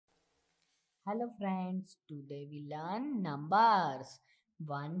Hello friends, today we learn numbers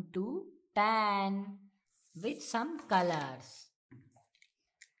 1 to 10 with some colors.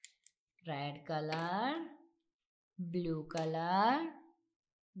 Red color, blue color,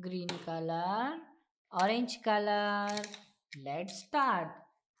 green color, orange color. Let's start.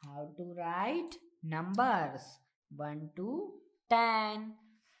 How to write numbers 1 to 10.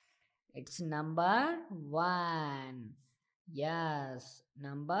 It's number 1. Yes,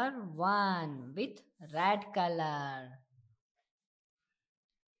 number 1 with red color.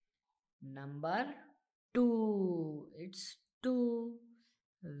 Number 2, it's 2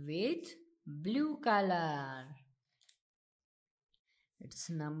 with blue color. It's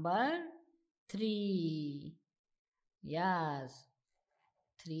number 3. Yes,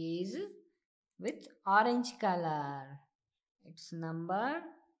 3 is with orange color. It's number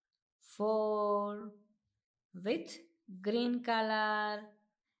 4 with green color.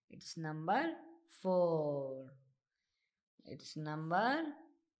 It's number 4. It's number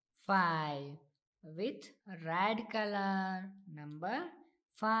 5 with red color. Number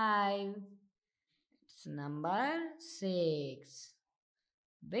 5. It's number 6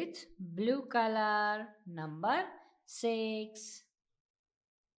 with blue color. Number 6.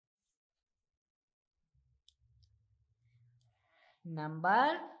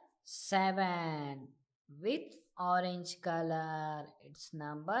 Number 7 with orange color. It's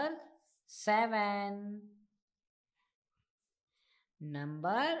number 7.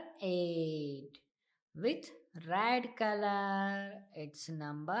 Number 8 with red color. It's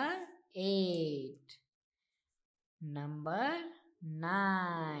number 8. Number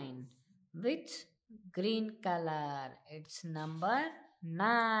 9 with green color. It's number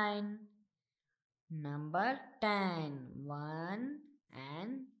 9. Number 10, 1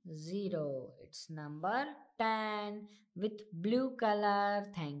 and 0. It's number 10 with blue color.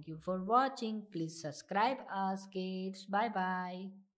 Thank you for watching. Please subscribe us kids. Bye bye.